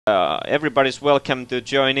Everybody's welcome to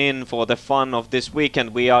join in for the fun of this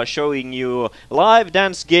weekend. We are showing you live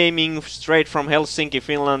dance gaming straight from Helsinki,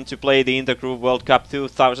 Finland to play the Intergroup World Cup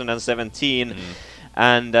 2017.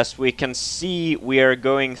 And as we can see, we are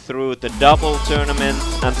going through the double tournament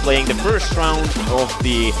and playing the first round of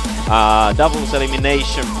the doubles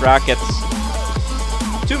elimination brackets.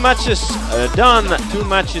 2 matches done, 2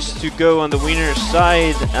 matches to go on the winner's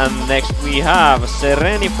side, and next we have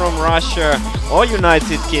Sereni from Russia or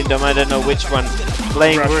United Kingdom, I don't know which one,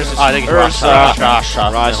 playing Russia. versus I think Urza.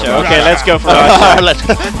 Russia. Okay, let's go for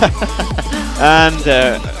Russia. And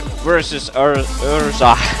versus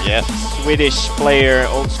Urza, yes, Swedish player,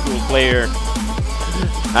 old school player.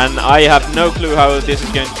 And I have no clue how this is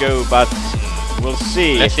going to go, but we'll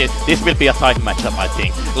see. Let's see. This will be a tight matchup, I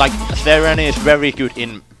think. Like, Sereni is very good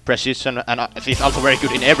in precision, and she's also very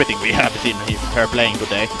good in everything we have seen her playing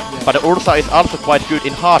today. Yeah. But Urza is also quite good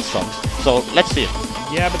in hard songs. So let's see.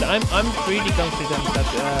 Yeah, but I'm pretty confident that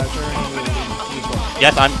Sereni will win this one.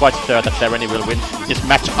 Yes, I'm quite sure that Sereni will win this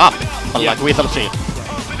match up. But like, we shall see.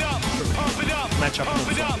 Match up,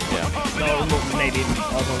 not song. Yeah. No, maybe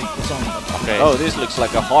also the song. Okay. Oh, this looks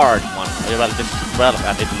like a hard one. Well, this is 12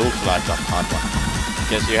 and it looks like a hard one.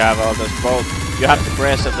 Because you have all those both, you have to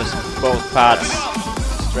press at both pads,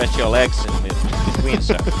 stretch your legs in between,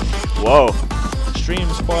 so. Whoa. Stream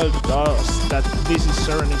spoiled us that this is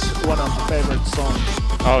Sereni's one of the favorite songs.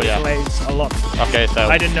 Oh yeah. She plays a lot. Okay, so.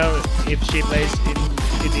 I don't know if she plays it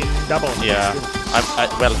in double. Yeah.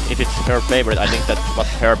 Well, if it's her favorite, I think that was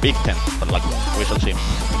her big 10, but like, we shall see.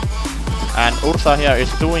 And Urza here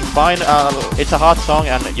is doing fine. It's a hard song,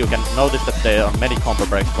 and you can notice that there are many combo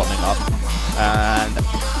breaks coming up. And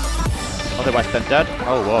otherwise than that,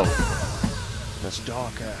 oh whoa. That's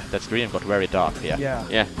darker. That stream got very dark, yeah.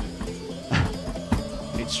 Yeah.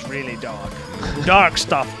 It's really dark. Dark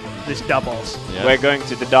stuff, this doubles. Yeah. We're going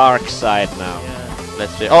to the dark side now. Yeah.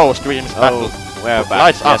 Let's see. Oh, stream's battle. We're back.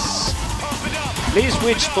 Lights up. Yes. Please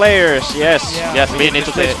switch players, yes. Yeah. Yes, we need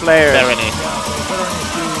to switch see players. Sereni. Sereni's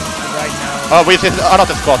doing right now. Oh, we see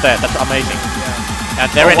another score there. That's amazing. Yeah.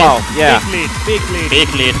 And Sereni. Oh, wow. Yeah. Big lead. Big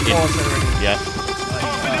lead. For Sereni. Yes.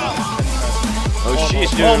 Oh,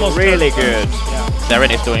 she's doing really good. Yeah.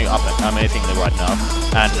 Sereni is doing amazingly right now.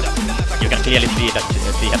 And you can clearly see that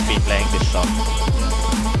she has been playing this song.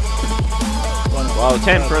 Wow,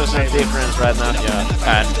 10% difference right now.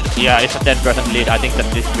 Yeah. And yeah, it's a 10% lead. I think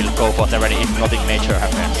that this will go for Sereni if nothing major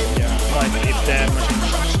happens. Yeah, like if the machine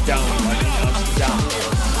shuts down, like it comes down.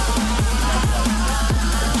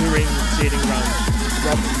 During seeding round,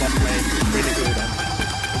 Rob was playing really good and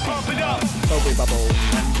Toby bubble,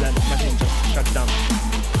 and then the machine just shut down.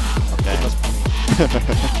 Okay. It was funny.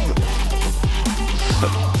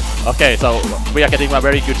 Okay, so we are getting a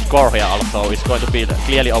very good score here also. It's going to be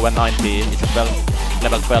clearly over 90. It's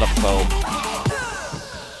level 12, so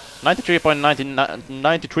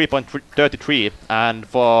 93.33, and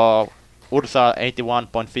for Urza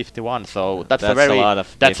 81.51. So that's a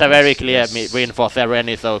very clear win for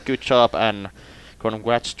Sereni. So good job and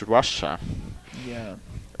congrats to Russia. Yeah.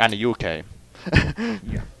 And UK.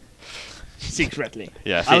 Yeah. Secretly.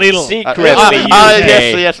 Yes. A little. Secretly UK.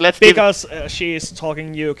 Yes, let's because she is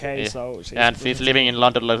talking UK, yeah. So she's and she's living in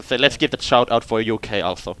London. Let's give that shout out for UK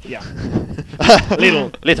also. Yeah.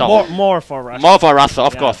 Little. More for Russia. More for Russia,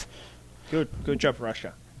 of course. Good job,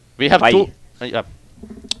 Russia. We have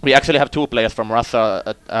we actually have 2 players from Russia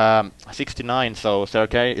at 69, so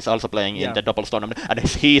Sergei is also playing in the doubles tournament, and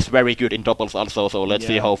he's very good in doubles also, so let's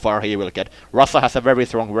see how far he will get. Russia has a very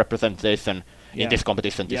strong representation in this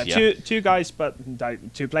competition this year. Two guys, but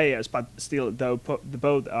 2 players, but still, though,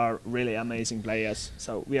 both are really amazing players,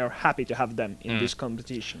 so we are happy to have them in this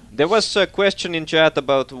competition. There was a question in chat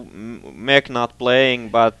about Meg not playing,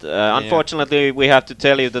 but unfortunately we have to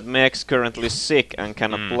tell you that Meg's currently sick and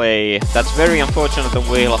cannot play. That's very unfortunate, and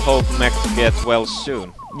we'll hope Meg to get well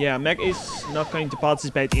soon. Yeah, Meg is not going to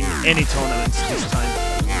participate in any tournaments this time,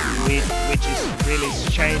 which is really a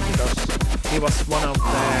shame because he was one of the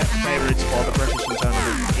favorites for the precision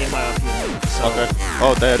tournament, in my opinion. So okay.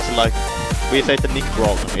 Oh, there's like, we say the nick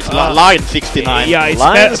wrong. It's line 69. Yeah, it's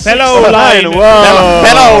line fellow line.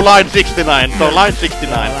 Hello, line 69. So line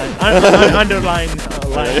 69. Underline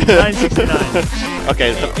line 69.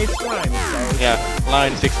 Okay. So it's rhymes. So yeah,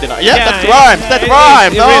 line 69. Yeah, that's rhymes. That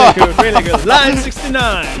rhymes. Really good. Line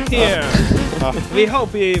 69 here. We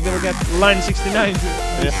hope we will get line 69 to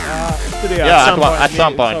studio at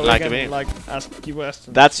some point. So like we can, ask you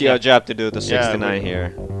questions. That's your job to do the 69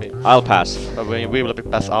 here. I'll pass. We will be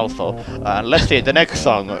pass also. Let's see, the next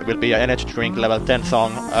song will be an energy drink level 10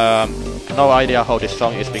 song. No idea how this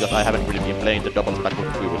song is because I haven't really been playing the doubles back,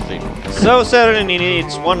 but we will see. So Sereni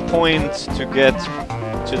needs 1 point to get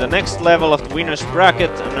to the next level of the winner's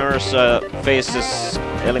bracket, and Urza faces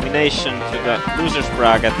elimination to the loser's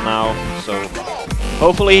bracket now, so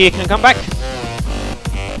hopefully he can come back.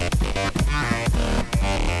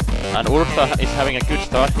 And Urza is having a good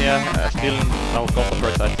start here, still no combo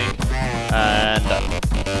tracks I think, and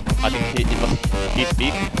I think it was his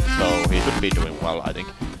peak, so he should be doing well I think.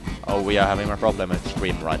 Oh, we are having a problem with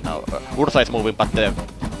stream right now. Urza is moving, but the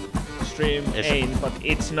stream ain't, but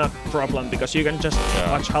it's not problem because you can just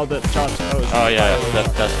watch how the chart goes. Oh yeah,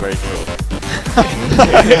 that's very true.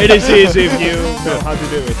 It is easy if you know how to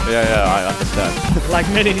do it. Yeah, I understand. Like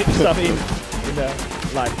many stuff in the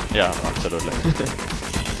life. Yeah, absolutely.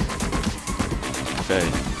 Okay.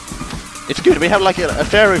 It's good, we have like a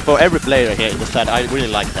fairy for every player here in the side. I really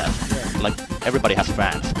like that. Yeah. Like, everybody has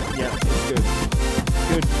fans. Yeah, it's good.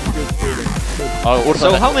 Good feeling. Good. Oh,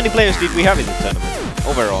 So how many players did we have in the tournament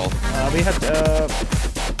overall? We had our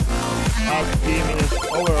team is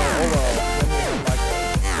overall. Then we had like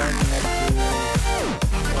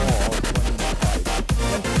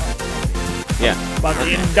 25. Yeah. But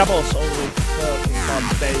in doubles only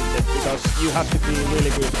participated because you have to be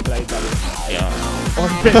really good to play doubles. Yeah. Or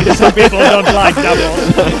maybe some people don't like doubles.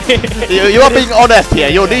 you are being honest here,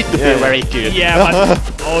 you need to be very good. Yeah, but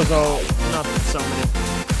also not so many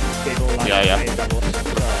people like playing doubles.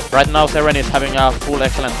 Right now Sereni is having a full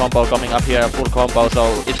excellent combo coming up here, full combo,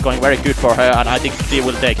 so it's going very good for her and I think she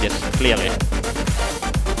will take this, clearly.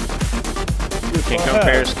 We can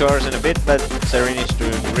compare scores in a bit, but Sereni's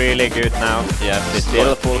doing really good now. Yeah,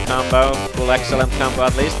 still full combo, full excellent combo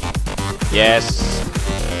at least. Yes.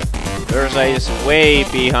 Urza is way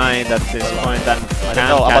behind at this point and I don't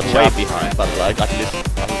know about way behind, but like at least.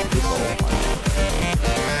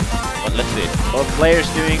 But let's see. Both players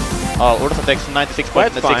doing. Oh, Urza takes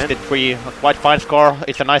 96.63, quite fine score.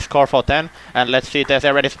 It's a nice score for 10. And let's see, there's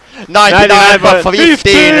already 99 for 15. That's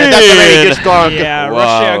a very good score. Yeah,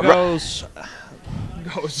 wow. Russia goes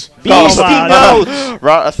Beasting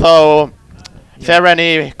out. So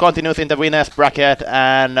Sereni continues in the winners bracket,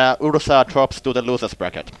 and Urza drops to the losers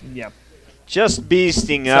bracket. Yeah. Just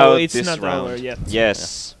beasting So out it's this not round. over yet.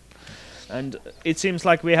 Yes. And it seems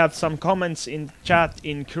like we have some comments in chat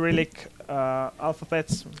in Cyrillic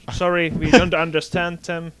alphabets. Sorry, we don't understand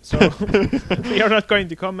them, so we are not going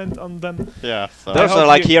to comment on them. Yeah. So Those are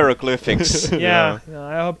like hieroglyphics. Yeah,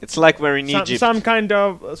 I hope it's like we're in Egypt. Some kind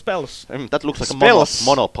of spells. that looks like Spells. a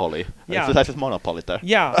Monopoly. Yeah. It says Monopoly there.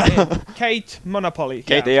 Yeah, Kate Monopoly.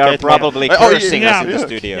 Okay, yeah. they are Kate probably Monopoly. Oh, cursing yeah. us in the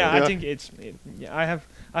studio. Yeah, I think it's. Yeah,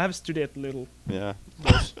 I have studied a little. Yeah.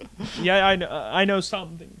 Yeah, I know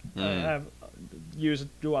something. I have used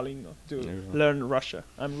Duolingo to learn Russia.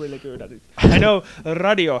 I'm really good at it. I know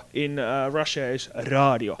radio in Russia is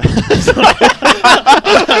radio.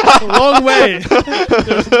 Long way.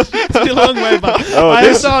 Still long way, but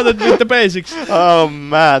I saw that with the basics. Oh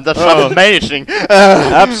man, that's amazing.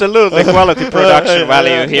 Absolutely quality production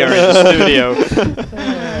value here in the studio.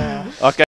 Okay.